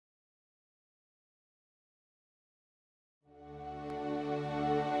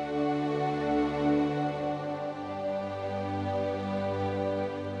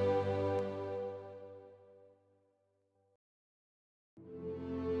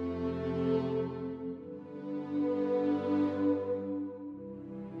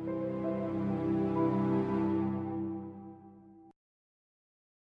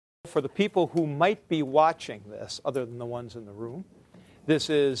for the people who might be watching this, other than the ones in the room, this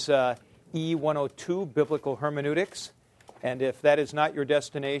is E102, Biblical Hermeneutics. And if that is not your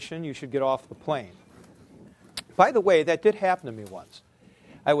destination, you should get off the plane. By the way, that did happen to me once.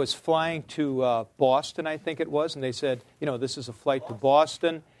 I was flying to Boston, I think it was, and they said, this is a flight to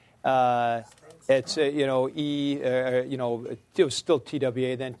Boston. It's, it was still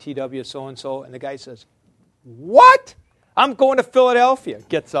TWA, then TW so-and-so. And the guy says, "What? I'm going to Philadelphia."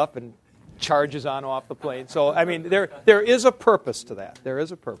 Gets up and charges on off the plane. So, there is a purpose to that. There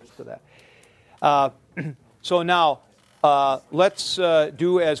is a purpose to that. So now, let's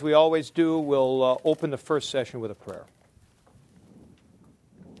do as we always do. We'll open the first session with a prayer.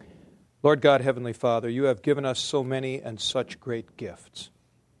 Lord God, Heavenly Father, you have given us so many and such great gifts.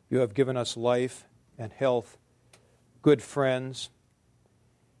 You have given us life and health, good friends,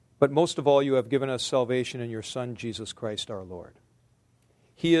 but most of all, you have given us salvation in your Son, Jesus Christ our Lord.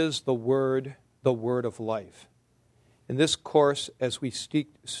 He is the Word of life. In this course, as we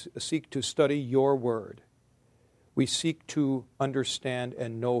seek to study your Word, we seek to understand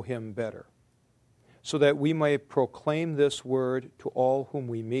and know him better, so that we may proclaim this Word to all whom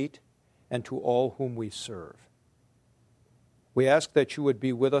we meet and to all whom we serve. We ask that you would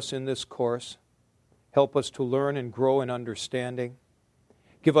be with us in this course, help us to learn and grow in understanding,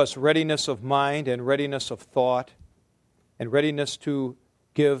 give us readiness of mind and readiness of thought, and readiness to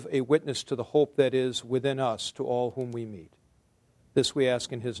give a witness to the hope that is within us to all whom we meet. This we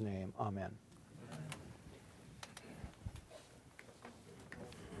ask in his name. Amen.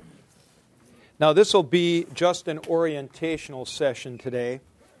 Now, this will be just an orientational session today,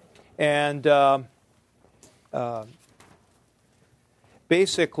 and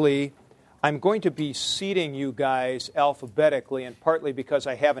basically, I'm going to be seating you guys alphabetically, and partly because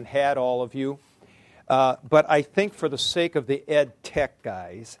I haven't had all of you. But I think for the sake of the ed tech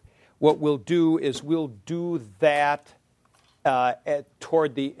guys, what we'll do is we'll do that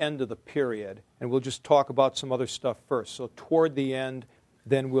toward the end of the period, and we'll just talk about some other stuff first. So toward the end,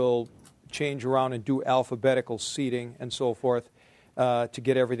 then we'll change around and do alphabetical seating and so forth to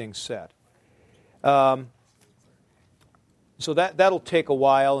get everything set. So that'll take a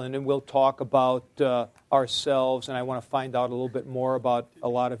while, and then we'll talk about ourselves, and I want to find out a little bit more about a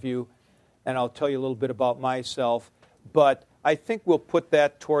lot of you, and I'll tell you a little bit about myself. But I think we'll put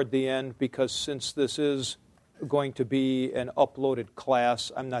that toward the end, because since this is going to be an uploaded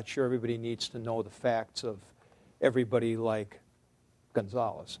class, I'm not sure everybody needs to know the facts of everybody like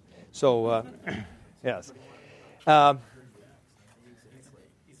Gonzalez. So, yes.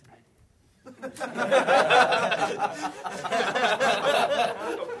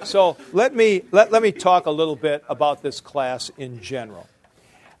 So let me talk a little bit about this class in general.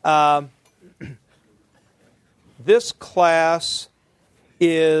 This class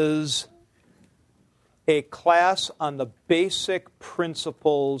is a class on the basic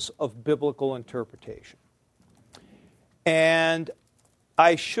principles of biblical interpretation. And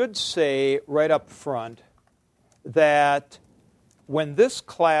I should say right up front that when this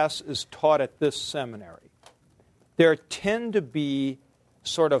class is taught at this seminary, there tend to be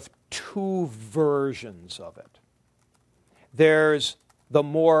sort of two versions of it. There's the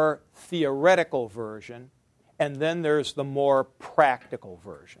more theoretical version, and then there's the more practical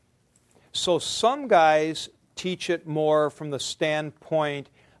version. So some guys teach it more from the standpoint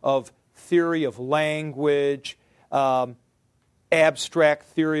of theory of language, abstract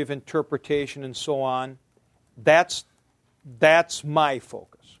theory of interpretation, and so on. That's my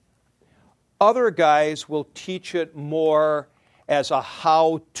focus. Other guys will teach it more as a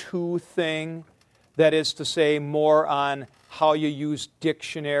how-to thing, that is to say, more on how you use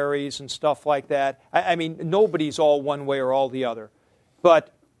dictionaries and stuff like that. I mean, nobody's all one way or all the other.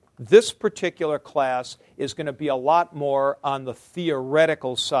 But this particular class is going to be a lot more on the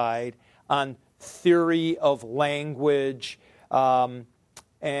theoretical side, on theory of language, and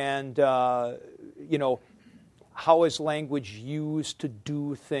how is language used to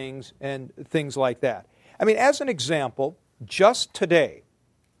do things and things like that. I mean, as an example, just today,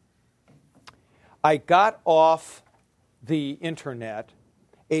 I got off the internet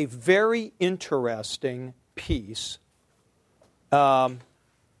a very interesting piece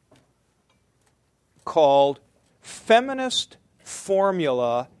called "Feminist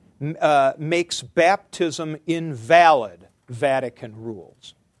Formula Makes Baptism Invalid, Vatican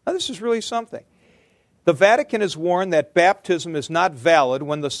Rules." Now, this is really something. The Vatican has warned that baptism is not valid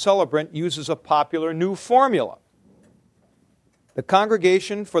when the celebrant uses a popular new formula. The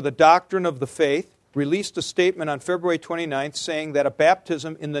Congregation for the Doctrine of the Faith released a statement on February 29th saying that a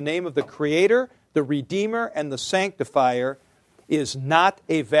baptism in the name of the Creator, the Redeemer, and the Sanctifier is not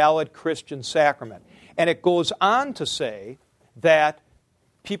a valid Christian sacrament. And it goes on to say that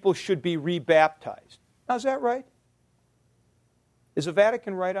people should be rebaptized. Now, is that right? Is the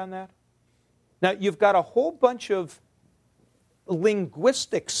Vatican right on that? Now, you've got a whole bunch of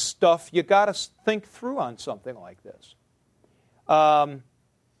linguistic stuff you got to think through on something like this. The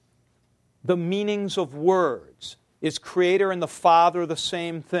meanings of words. Is Creator and the Father the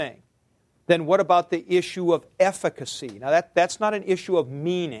same thing? Then what about the issue of efficacy? Now, that's not an issue of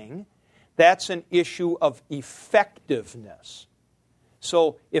meaning. That's an issue of effectiveness.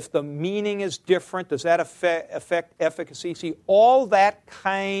 So if the meaning is different, does that affect efficacy? See, all that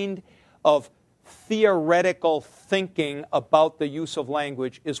kind of theoretical thinking about the use of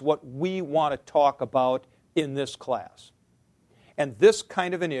language is what we want to talk about in this class. And this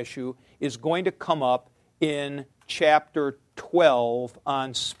kind of an issue is going to come up in chapter 12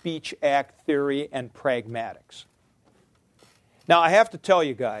 on speech act theory and pragmatics. Now, I have to tell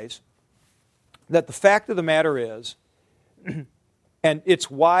you guys that the fact of the matter is, and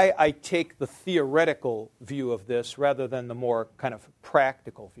it's why I take the theoretical view of this rather than the more kind of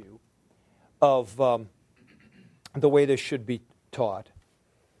practical view of the way this should be taught,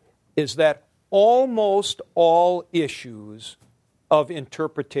 is that almost all issues of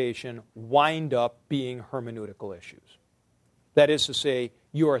interpretation wind up being hermeneutical issues. That is to say,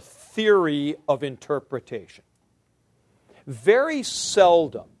 your theory of interpretation. Very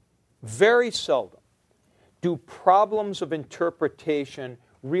seldom do problems of interpretation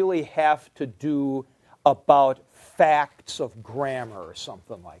really have to do about facts of grammar or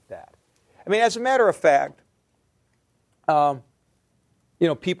something like that. I mean, as a matter of fact,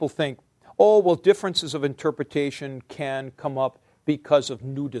 people think, oh, well, differences of interpretation can come up because of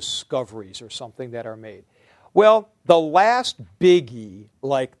new discoveries or something that are made. Well, the last biggie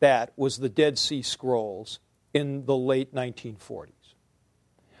like that was the Dead Sea Scrolls in the late 1940s.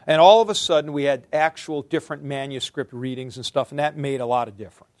 And all of a sudden, we had actual different manuscript readings and stuff, and that made a lot of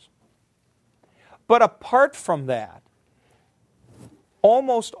difference. But apart from that,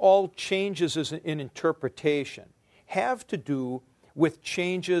 almost all changes in interpretation have to do with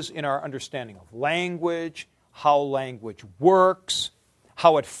changes in our understanding of language, how language works,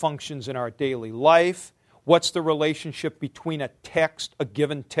 how it functions in our daily life, what's the relationship between a text, a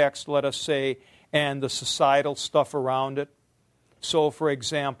given text, let us say, and the societal stuff around it. So, for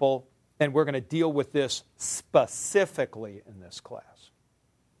example, and we're going to deal with this specifically in this class,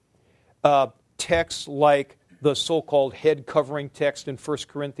 texts like the so-called head-covering text in 1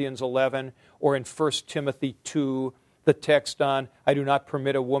 Corinthians 11 or in 1 Timothy 2, the text on, I do not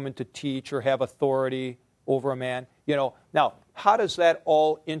permit a woman to teach or have authority over a man. Now, how does that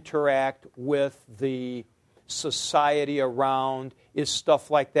all interact with the society around? Is stuff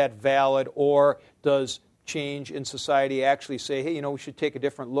like that valid, or does change in society actually say, hey, we should take a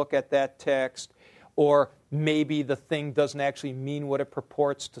different look at that text, or maybe the thing doesn't actually mean what it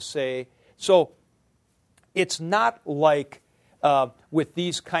purports to say? So it's not like with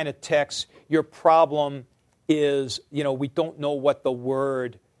these kind of texts, your problem is, we don't know what the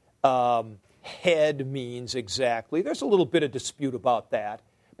word head means exactly. There's a little bit of dispute about that,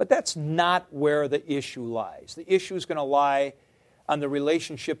 but that's not where the issue lies. The issue is going to lie on the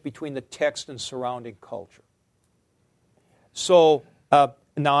relationship between the text and surrounding culture. So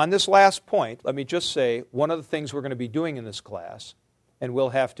now on this last point, let me just say, one of the things we're going to be doing in this class, and we'll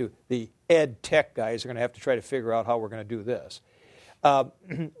have to, the ed tech guys are going to have to try to figure out how we're going to do this.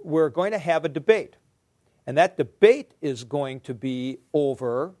 We're going to have a debate. And that debate is going to be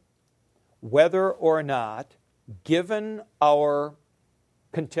over whether or not, given our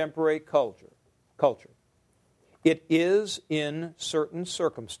contemporary culture, it is in certain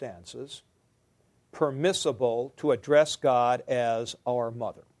circumstances permissible to address God as our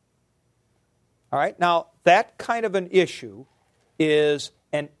mother. All right? Now, that kind of an issue is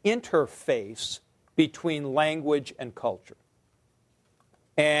an interface between language and culture.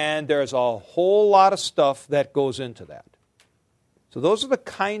 And there's a whole lot of stuff that goes into that. So those are the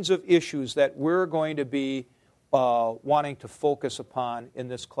kinds of issues that we're going to be wanting to focus upon in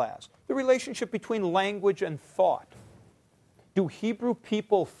this class. The relationship between language and thought. Do Hebrew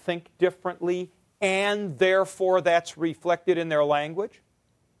people think differently, and therefore that's reflected in their language?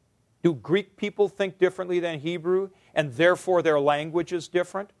 Do Greek people think differently than Hebrew, and therefore their language is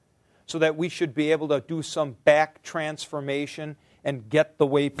different? So that we should be able to do some back transformation and get the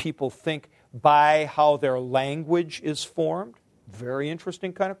way people think by how their language is formed? Very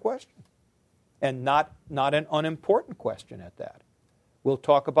interesting kind of question. And not an unimportant question at that. We'll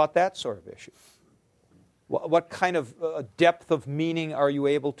talk about that sort of issue. What kind of depth of meaning are you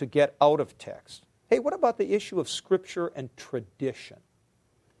able to get out of text? Hey, what about the issue of Scripture and tradition?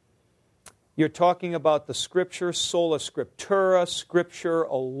 You're talking about the Scripture, sola scriptura, Scripture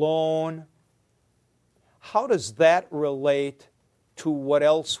alone. How does that relate to what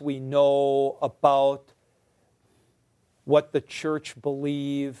else we know about what the church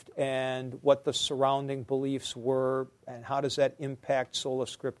believed and what the surrounding beliefs were, and how does that impact sola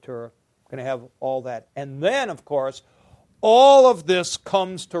scriptura? We're going to have all that. And then, of course, all of this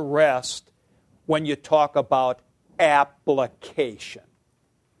comes to rest when you talk about application.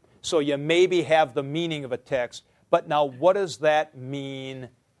 So you maybe have the meaning of a text, but now what does that mean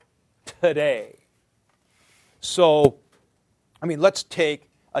today? So, let's take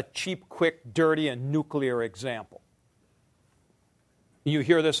a cheap, quick, dirty, and nuclear example. You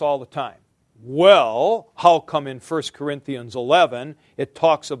hear this all the time. Well, how come in 1 Corinthians 11 it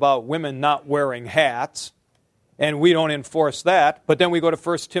talks about women not wearing hats, and we don't enforce that, but then we go to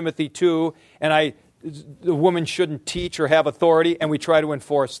 1 Timothy 2, and the woman shouldn't teach or have authority, and we try to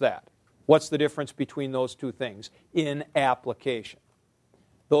enforce that. What's the difference between those two things in application?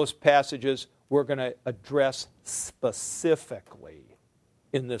 Those passages we're going to address specifically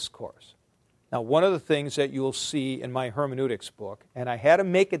in this course. Now, one of the things that you'll see in my hermeneutics book, and I had to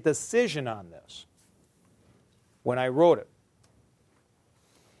make a decision on this when I wrote it,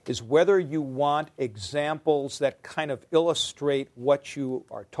 is whether you want examples that kind of illustrate what you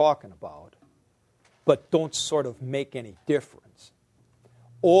are talking about, but don't sort of make any difference,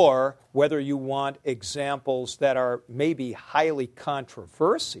 or whether you want examples that are maybe highly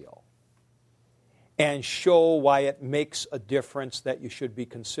controversial and show why it makes a difference that you should be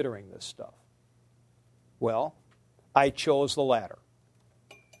considering this stuff. Well, I chose the latter.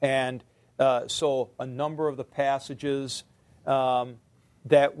 And so a number of the passages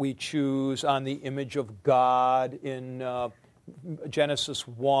that we choose on the image of God in Genesis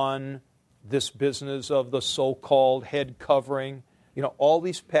 1, this business of the so-called head covering, all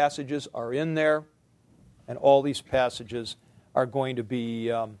these passages are in there, and all these passages are going to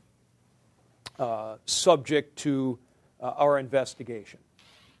be subject to our investigation.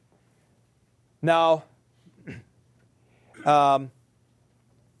 Now, I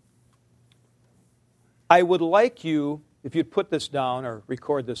would like you, if you'd put this down or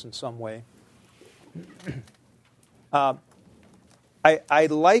record this in some way, I'd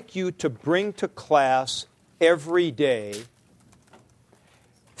like you to bring to class every day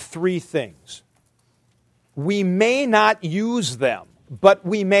 3 things. We may not use them, but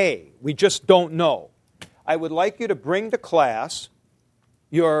we may. We just don't know. I would like you to bring to class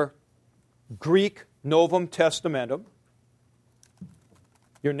your Greek Novum Testamentum,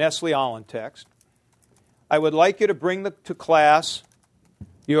 your Nestle Aland text. I would like you to bring to class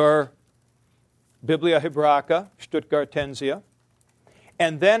your Biblia Hebraica, Stuttgartensia.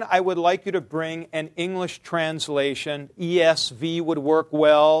 And then I would like you to bring an English translation. ESV would work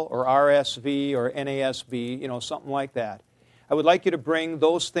well, or RSV, or NASB, something like that. I would like you to bring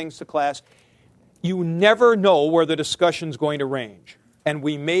those things to class. You never know where the discussion's going to range. And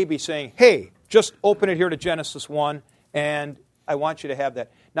we may be saying, hey, just open it here to Genesis 1, and I want you to have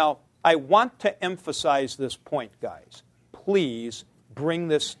that. Now, I want to emphasize this point, guys. Please bring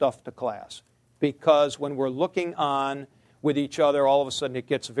this stuff to class, because when we're looking on with each other, all of a sudden it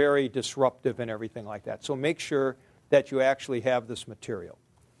gets very disruptive and everything like that. So make sure that you actually have this material.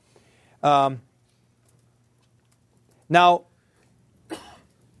 Now,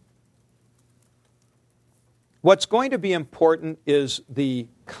 what's going to be important is the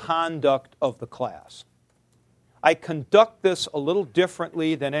conduct of the class. I conduct this a little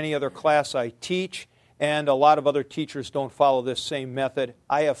differently than any other class I teach, and a lot of other teachers don't follow this same method.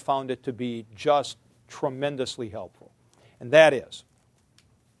 I have found it to be just tremendously helpful. And that is,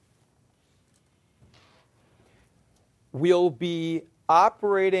 we'll be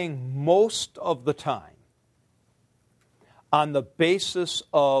operating most of the time on the basis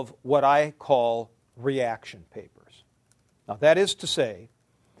of what I call reaction papers. Now, that is to say,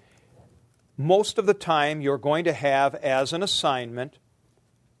 most of the time you're going to have as an assignment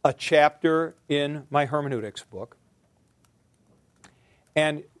a chapter in my hermeneutics book.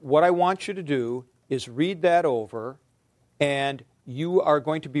 And what I want you to do is read that over, and you are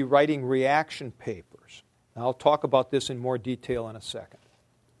going to be writing reaction papers. Now, I'll talk about this in more detail in a second.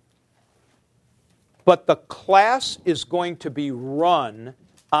 But the class is going to be run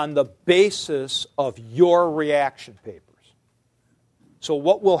on the basis of your reaction papers. So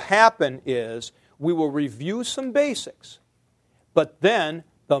what will happen is we will review some basics, but then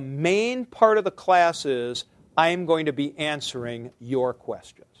the main part of the class is I'm going to be answering your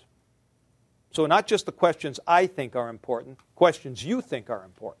questions. So not just the questions I think are important, questions you think are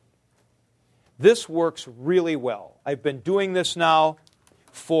important. This works really well. I've been doing this now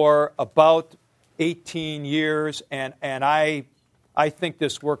for about 18 years, and I think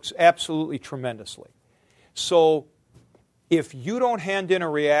this works absolutely tremendously. So if you don't hand in a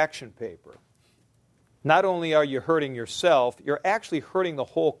reaction paper, not only are you hurting yourself, you're actually hurting the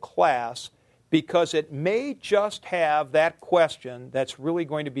whole class, because it may just have that question that's really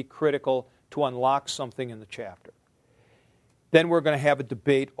going to be critical to unlock something in the chapter. Then we're going to have a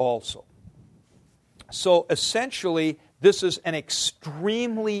debate also. So essentially, this is an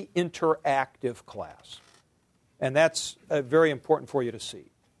extremely interactive class. And that's very important for you to see.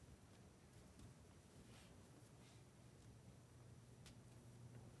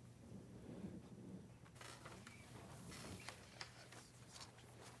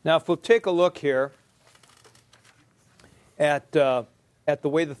 Now, if we'll take a look here at the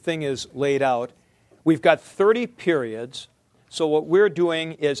way the thing is laid out, we've got 30 periods. So what we're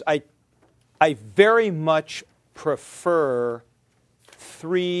doing is I very much prefer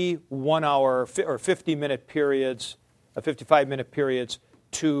 3 1-hour or 50-minute periods, 55-minute periods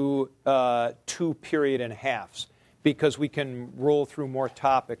to 2 period and halves, because we can roll through more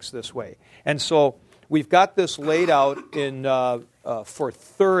topics this way. And so we've got this laid out in for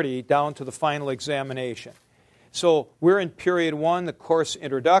 30 down to the final examination. So we're in period 1, the course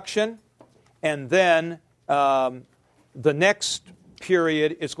introduction, and then the next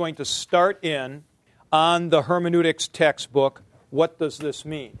period is going to start in on the hermeneutics textbook. What does this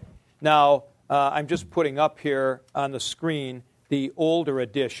mean? Now, I'm just putting up here on the screen the older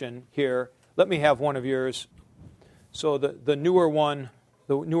edition here. Let me have one of yours. So the newer one,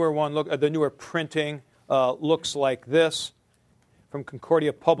 the newer printing looks like this, from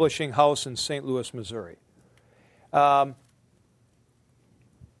Concordia Publishing House in St. Louis, Missouri.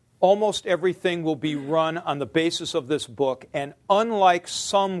 Almost everything will be run on the basis of this book, and unlike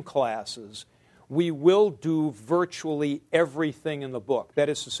some classes, we will do virtually everything in the book. That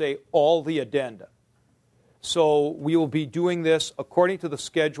is to say, all the addenda. So we will be doing this according to the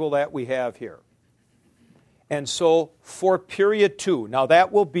schedule that we have here. And so for period 2, now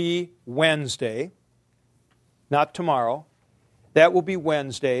that will be Wednesday, not tomorrow. That will be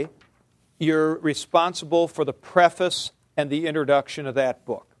Wednesday. You're responsible for the preface and the introduction of that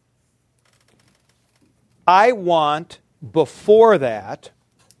book. Before that,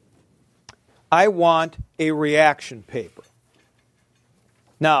 I want a reaction paper.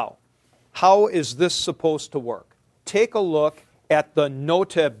 Now, how is this supposed to work? Take a look at the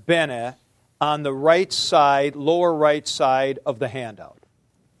nota bene on the right side, lower right side of the handout.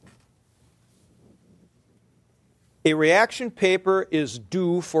 A reaction paper is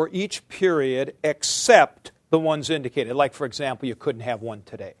due for each period except the ones indicated. Like, for example, you couldn't have one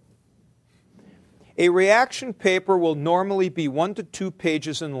today. A reaction paper will normally be 1 to 2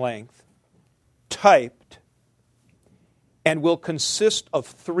 pages in length, typed, and will consist of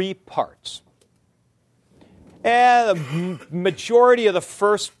 3 parts. And the majority of the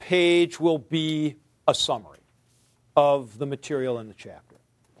first page will be a summary of the material in the chapter.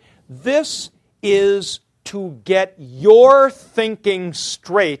 This is to get your thinking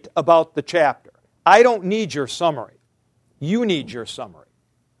straight about the chapter. I don't need your summary. You need your summary.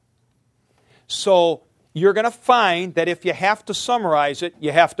 So you're going to find that if you have to summarize it,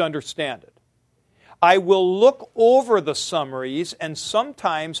 you have to understand it. I will look over the summaries, and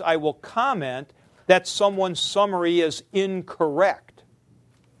sometimes I will comment that someone's summary is incorrect.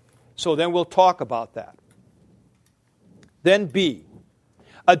 So then we'll talk about that. Then B,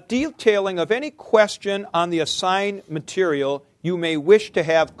 a detailing of any question on the assigned material you may wish to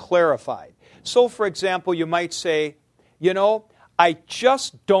have clarified. So, for example, you might say, I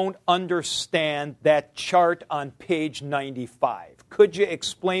just don't understand that chart on page 95. Could you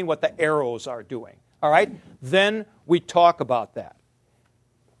explain what the arrows are doing? All right? Then we talk about that.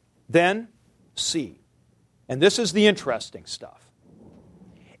 Then C, and this is the interesting stuff.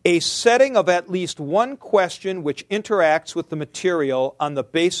 A setting of at least one question which interacts with the material on the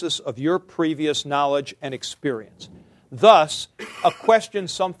basis of your previous knowledge and experience. Thus, a question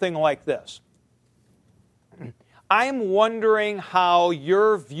something like this. I'm wondering how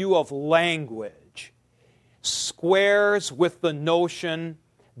your view of language squares with the notion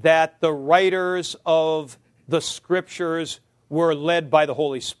that the writers of the Scriptures were led by the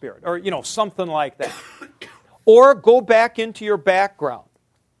Holy Spirit, or, something like that. Or go back into your background.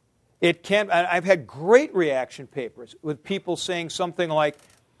 I've had great reaction papers with people saying something like,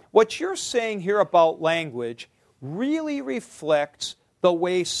 what you're saying here about language really reflects the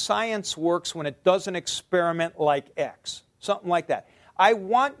way science works when it does an experiment like X. Something like that. I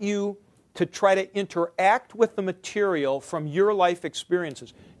want you to try to interact with the material from your life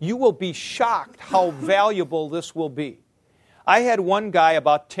experiences. You will be shocked how valuable this will be. I had one guy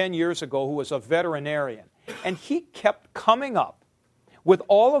about 10 years ago who was a veterinarian, and he kept coming up with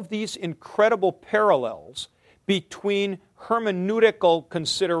all of these incredible parallels between hermeneutical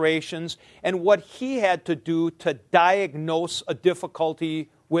considerations and what he had to do to diagnose a difficulty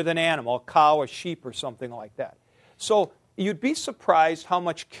with an animal, a cow, a sheep, or something like that. So you'd be surprised how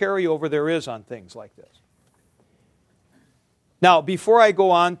much carryover there is on things like this. Now, before I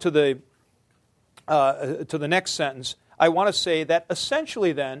go on to the next sentence, I want to say that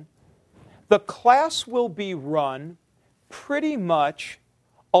essentially then, the class will be run pretty much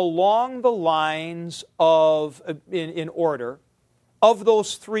along the lines of, in order, of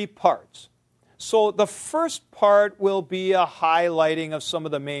those three parts. So the first part will be a highlighting of some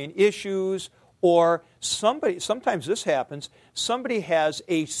of the main issues, or sometimes this happens, somebody has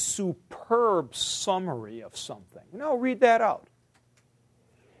a superb summary of something. Read that out.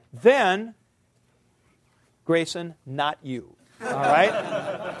 Then, Grayson, not you. All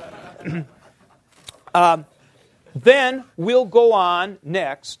right? Then we'll go on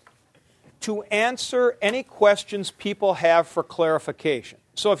next to answer any questions people have for clarification.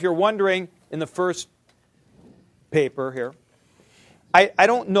 So if you're wondering in the first paper here, I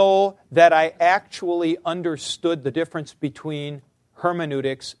don't know that I actually understood the difference between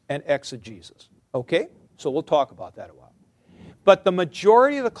hermeneutics and exegesis. Okay? So we'll talk about that a while. But the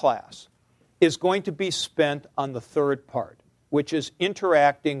majority of the class is going to be spent on the third part, which is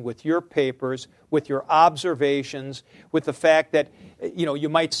interacting with your papers, with your observations, with the fact that, you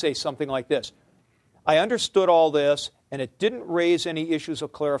might say something like this. I understood all this, and it didn't raise any issues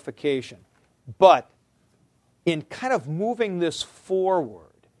of clarification. But in kind of moving this forward,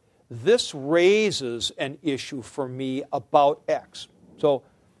 this raises an issue for me about X. So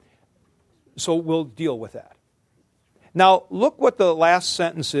we'll deal with that. Now, look what the last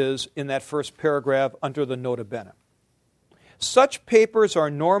sentence is in that first paragraph under the nota bene. Such papers are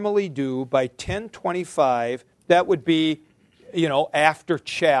normally due by 10:25. That would be, after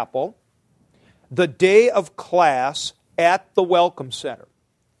chapel, the day of class at the Welcome Center.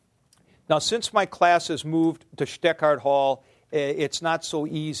 Now, since my class has moved to Steckhardt Hall, it's not so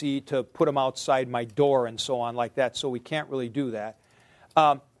easy to put them outside my door and so on like that, so we can't really do that.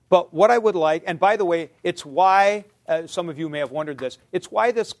 But what I would like, and by the way, it's why, some of you may have wondered this, it's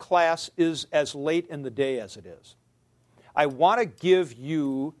why this class is as late in the day as it is. I want to give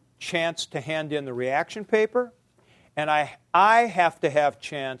you chance to hand in the reaction paper, and I have to have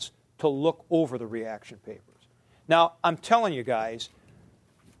chance to look over the reaction papers. Now, I'm telling you guys,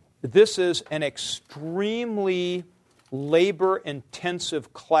 this is an extremely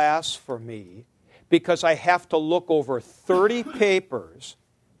labor-intensive class for me because I have to look over 30 papers,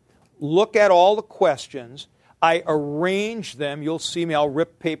 look at all the questions, I arrange them. You'll see me, I'll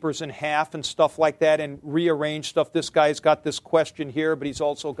rip papers in half and stuff like that and rearrange stuff. This guy's got this question here, but he's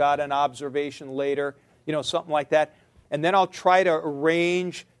also got an observation later, something like that. And then I'll try to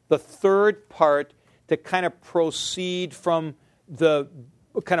arrange the third part to kind of proceed from the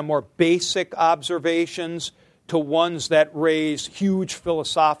kind of more basic observations to ones that raise huge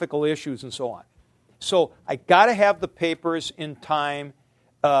philosophical issues and so on. So I got to have the papers in time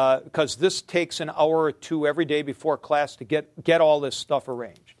because this takes an hour or two every day before class to get all this stuff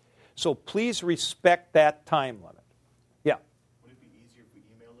arranged. So please respect that time limit. Yeah? Would it be easier if we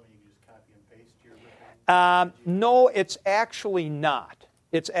email them and you can just copy and paste your reference? No, it's actually not.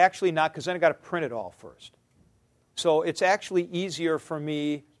 It's actually not because then I've got to print it all first. So it's actually easier for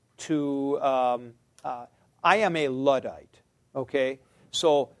me to, I am a Luddite, okay?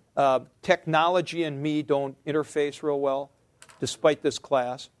 So technology and me don't interface real well, despite this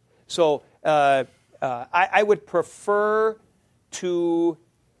class. So I would prefer to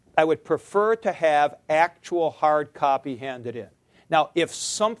have actual hard copy handed in. Now, if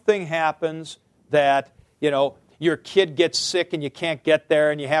something happens that, your kid gets sick and you can't get there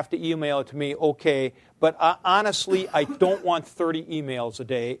and you have to email it to me, okay. But honestly, I don't want 30 emails a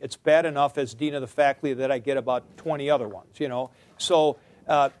day. It's bad enough as dean of the faculty that I get about 20 other ones, So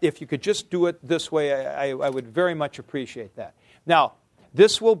if you could just do it this way, I would very much appreciate that. Now,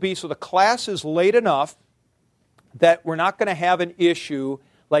 this will be, so the class is late enough that we're not going to have an issue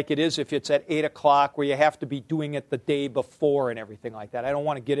like it is if it's at 8 o'clock where you have to be doing it the day before and everything like that. I don't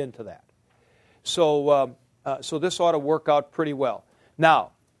want to get into that. So this ought to work out pretty well.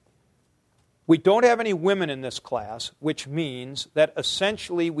 Now, we don't have any women in this class, which means that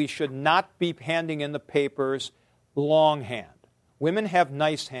essentially we should not be handing in the papers longhand. Women have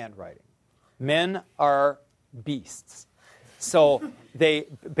nice handwriting. Men are beasts. So they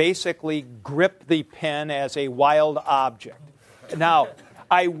basically grip the pen as a wild object. Now,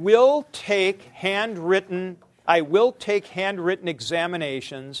 I will take handwritten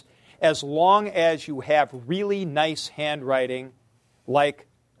examinations as long as you have really nice handwriting, like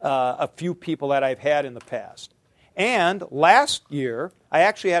a few people that I've had in the past. And last year, I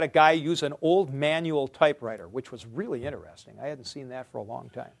actually had a guy use an old manual typewriter, which was really interesting. I hadn't seen that for a long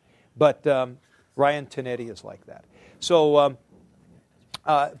time. But Ryan Tinetti is like that. So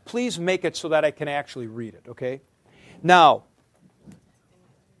please make it so that I can actually read it, okay? Now,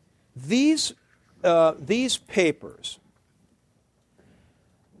 these papers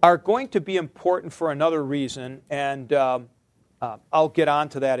are going to be important for another reason, and I'll get on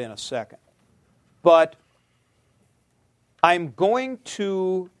to that in a second. But I'm going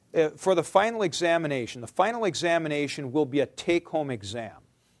to, for the final examination will be a take-home exam.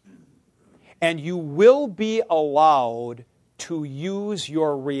 And you will be allowed to use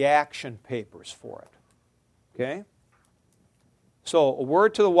your reaction papers for it. Okay? So, a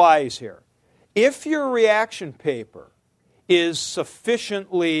word to the wise here. If your reaction paper is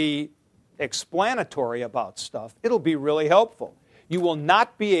sufficiently explanatory about stuff, it'll be really helpful. You will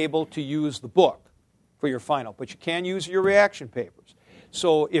not be able to use the book for your final, but you can use your reaction papers.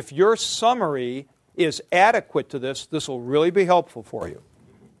 So if your summary is adequate to this will really be helpful for you.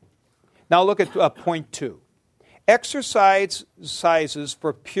 Now look at point 2. Exercises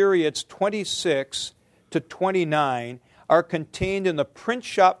for periods 26 to 29 are contained in the print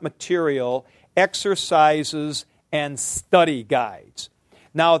shop material, exercises and study guides.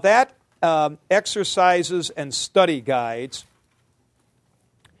 Now that exercises and study guides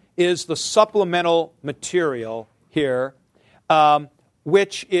is the supplemental material here,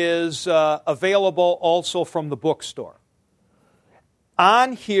 which is available also from the bookstore.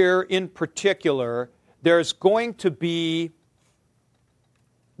 On here in particular, there's going to be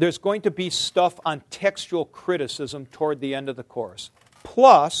stuff on textual criticism toward the end of the course.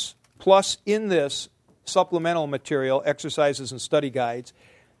 Plus in this supplemental material, exercises and study guides,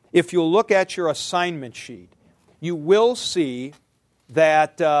 if you look at your assignment sheet, you will see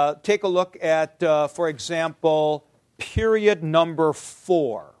that, take a look at, for example, period number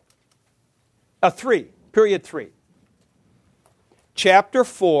 3. Chapter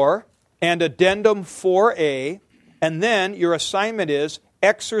 4 and addendum 4A, and then your assignment is,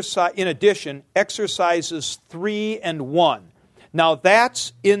 in addition, exercises 3 and 1. Now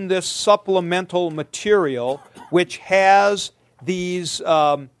that's in this supplemental material, which has these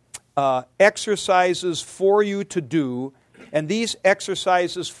exercises for you to do, and these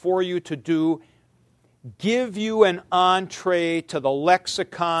exercises for you to do give you an entree to the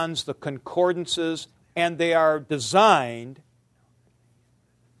lexicons, the concordances, and they are designed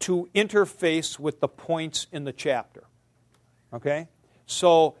to interface with the points in the chapter. Okay?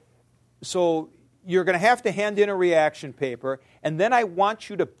 So you're going to have to hand in a reaction paper, and then I want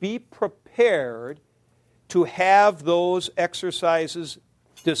you to be prepared to have those exercises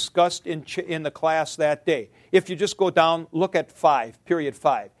discussed in the class that day. If you just go down, look at period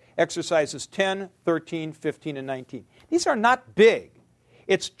 5. Exercises 10, 13, 15, and 19. These are not big.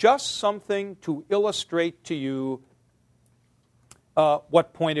 It's just something to illustrate to you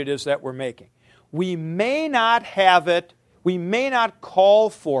what point it is that we're making. We may not have it, we may not call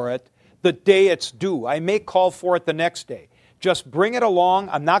for it the day it's due. I may call for it the next day. Just bring it along.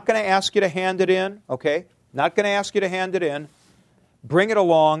 I'm not going to ask you to hand it in, okay? Not going to ask you to hand it in. Bring it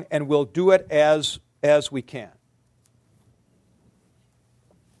along, and we'll do it as we can.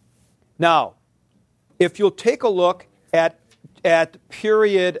 Now, if you'll take a look at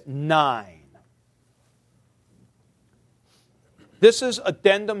period 9. This is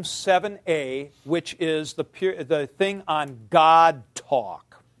addendum 7A, which is the thing on God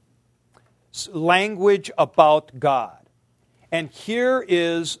talk. Language about God. And here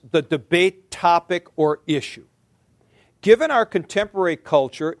is the debate topic or issue. Given our contemporary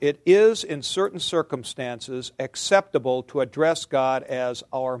culture, it is, in certain circumstances, acceptable to address God as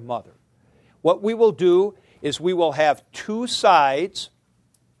our mother. What we will do is we will have two sides,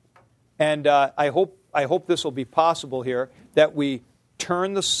 and I hope this will be possible here, that we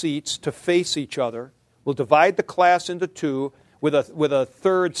turn the seats to face each other. We'll divide the class into two with a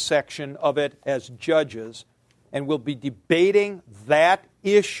third section of it as judges, and we'll be debating that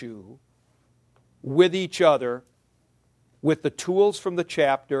issue with each other with the tools from the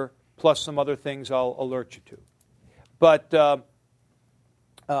chapter, plus some other things I'll alert you to. But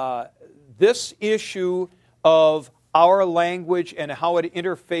this issue of our language and how it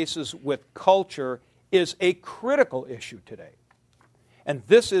interfaces with culture is a critical issue today. And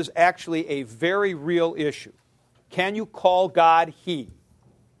this is actually a very real issue. Can you call God He?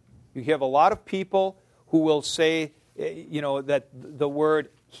 You have a lot of people who will say, that the word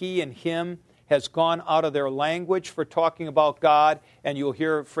He and Him has gone out of their language for talking about God, and you'll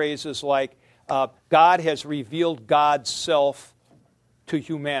hear phrases like, God has revealed God's self to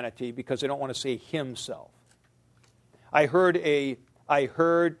humanity, because they don't want to say Himself. I heard a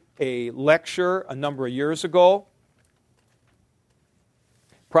lecture a number of years ago,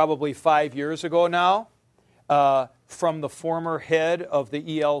 probably 5 years ago now, from the former head of the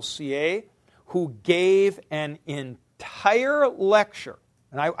ELCA, who gave an entire lecture.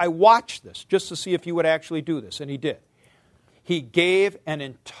 And I watched this just to see if he would actually do this, and he did. He gave an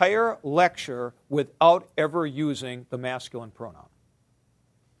entire lecture without ever using the masculine pronoun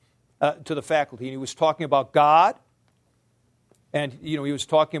to the faculty. And he was talking about God, and he was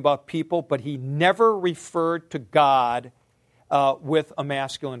talking about people, but he never referred to God with a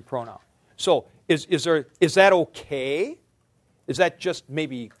masculine pronoun. So is that okay? Is that just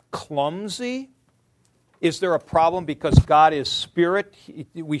maybe clumsy? Is there a problem because God is spirit?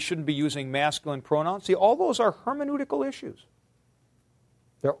 We shouldn't be using masculine pronouns? See, all those are hermeneutical issues.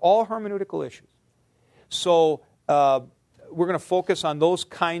 They're all hermeneutical issues. So we're going to focus on those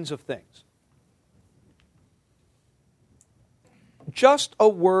kinds of things. Just a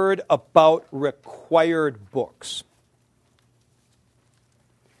word about required books.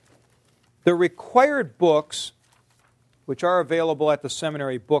 The required books, which are available at the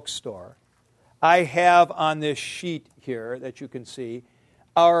seminary bookstore, I have on this sheet here that you can see,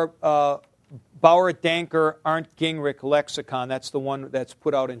 our Bauer Danker Arndt Gingrich lexicon. That's the one that's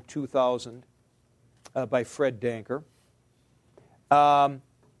put out in 2000 by Fred Danker. And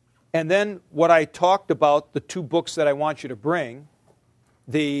then what I talked about, the two books that I want you to bring,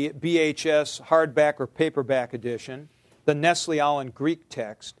 the BHS hardback or paperback edition, the Nestle Allen Greek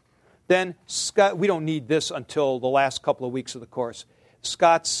text. Then Scott, we don't need this until the last couple of weeks of the course.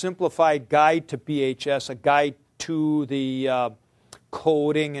 Scott's Simplified Guide to BHS, a guide to the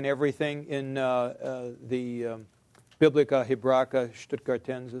coding and everything in the Biblica Hebraica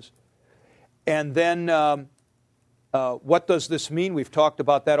Stuttgartensis. And then what does this mean? We've talked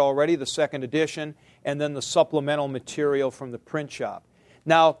about that already, the second edition, and then the supplemental material from the print shop.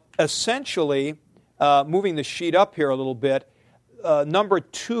 Now, essentially, moving the sheet up here a little bit, number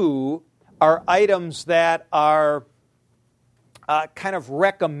 2 are items that are kind of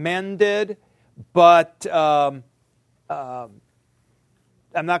recommended, but I'm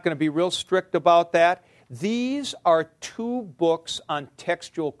not going to be real strict about that. These are 2 books on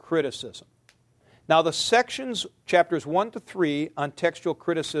textual criticism. Now, the sections, chapters 1 to 3 on textual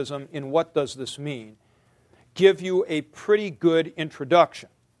criticism in What Does This Mean, give you a pretty good introduction.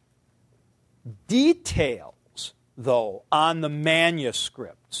 Details, though, on the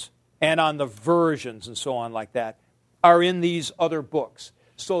manuscripts and on the versions and so on like that are in these other books.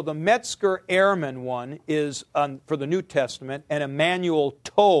 So the Metzger-Ehrman one is for the New Testament, and Emmanuel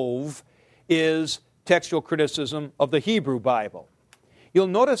Tove is textual criticism of the Hebrew Bible. You'll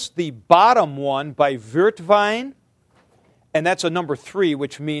notice the bottom one by Wirtwein, and that's a number 3,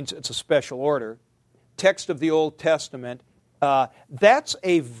 which means it's a special order. Text of the Old Testament. That's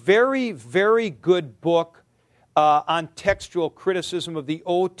a very, very good book on textual criticism of the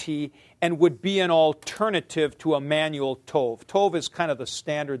OT, and would be an alternative to Emmanuel Tove. Tove is kind of the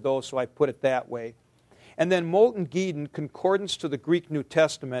standard, though, so I put it that way. And then Moulton Gieden, Concordance to the Greek New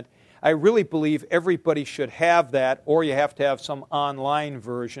Testament. I really believe everybody should have that, or you have to have some online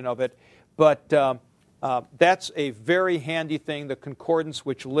version of it. But that's a very handy thing, the concordance,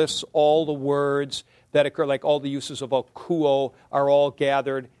 which lists all the words that occur, like all the uses of akuo are all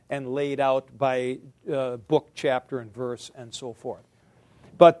gathered and laid out by book, chapter, and verse, and so forth.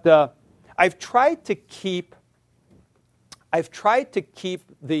 But I've tried to keep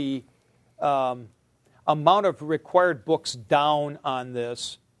the amount of required books down on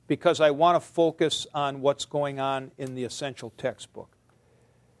this, because I want to focus on what's going on in the essential textbook.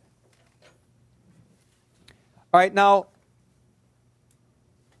 All right, now,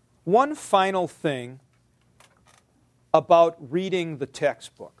 one final thing about reading the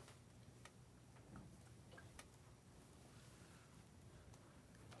textbook.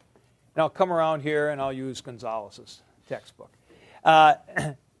 And I'll come around here and I'll use Gonzalez's textbook.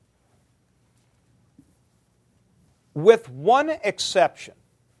 With one exception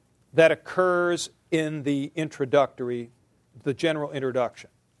that occurs in the introductory, the general introduction.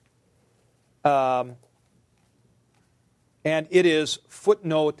 And it is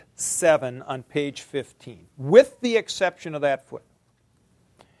footnote 7 on page 15, with the exception of that footnote.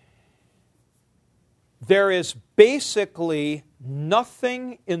 There is basically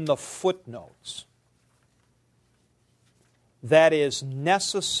nothing in the footnotes that is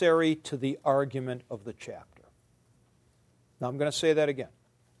necessary to the argument of the chapter. Now I'm going to say that again.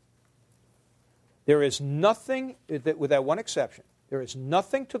 There is nothing, with that one exception, there is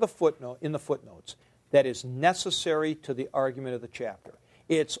nothing to the footnote in the footnotes that is necessary to the argument of the chapter.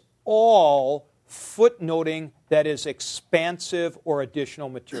 It's all footnoting that is expansive or additional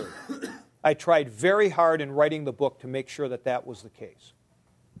material. I tried very hard in writing the book to make sure that that was the case.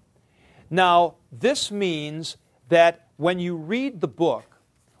 Now, this means that when you read the book,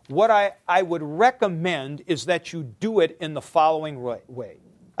 what I would recommend is that you do it in the following way.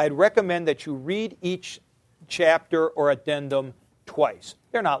 I'd recommend that you read each chapter or addendum twice.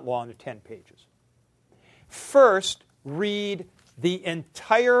 They're not long, they're 10 pages. First, read the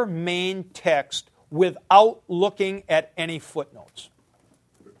entire main text without looking at any footnotes.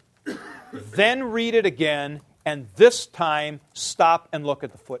 Then read it again, and this time stop and look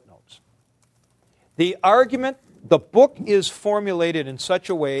at the footnotes. The argument, the book is formulated in such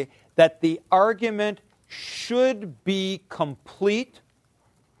a way that the argument should be complete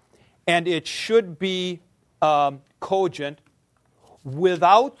and it should be cogent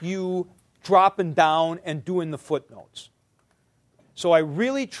without you dropping down and doing the footnotes. So I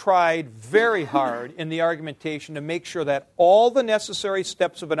really tried very hard in the argumentation to make sure that all the necessary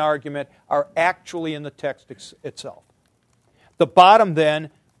steps of an argument are actually in the text itself. The bottom then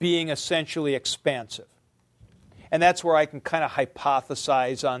being essentially expansive. And that's where I can kind of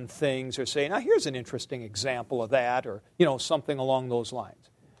hypothesize on things or say, now here's an interesting example of that, or something along those lines.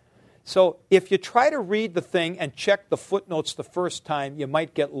 So if you try to read the thing and check the footnotes the first time, you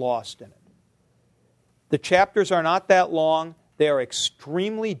might get lost in it. The chapters are not that long. They are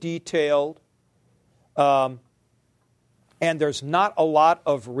extremely detailed. And there's not a lot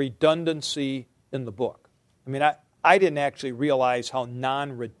of redundancy in the book. I mean, I didn't actually realize how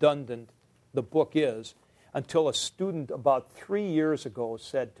non-redundant the book is until a student about 3 years ago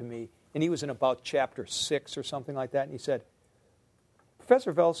said to me, and he was in about chapter 6 or something like that, and he said,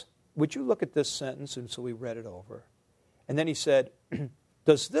 Professor Vels, would you look at this sentence? And so we read it over. And then he said,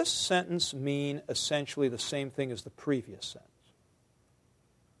 does this sentence mean essentially the same thing as the previous sentence?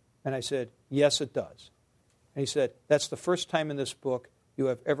 And I said, yes, it does. And he said, that's the first time in this book you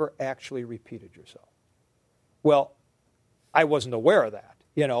have ever actually repeated yourself. Well, I wasn't aware of that,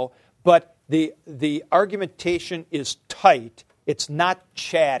 but the argumentation is tight. It's not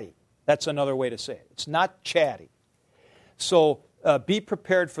chatty. That's another way to say it. It's not chatty. So be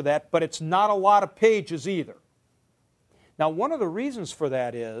prepared for that, but it's not a lot of pages either. Now, one of the reasons for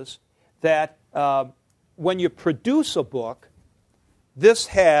that is that when you produce a book, this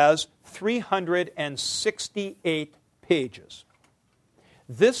has 368 pages.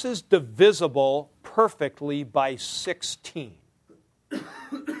 This is divisible perfectly by 16.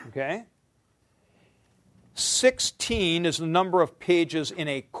 Okay? 16 is the number of pages in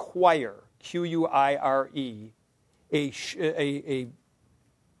a quire, Q-U-I-R-E, a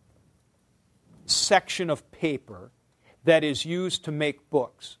section of paper that is used to make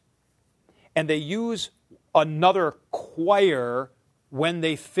books. And they use another quire when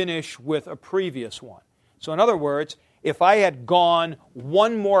they finish with a previous one. So in other words, if I had gone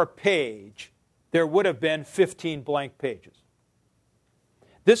one more page, there would have been 15 blank pages.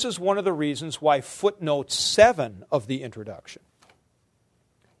 This is one of the reasons why footnote 7 of the introduction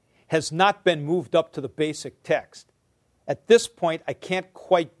has not been moved up to the basic text. At this point, I can't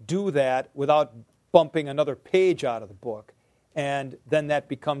quite do that without bumping another page out of the book, and then that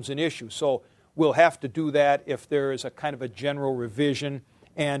becomes an issue. So we'll have to do that if there is a kind of a general revision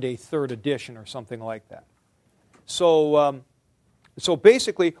and a third edition or something like that. So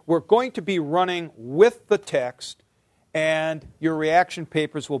basically, we're going to be running with the text, and your reaction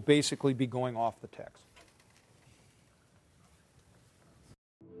papers will basically be going off the text.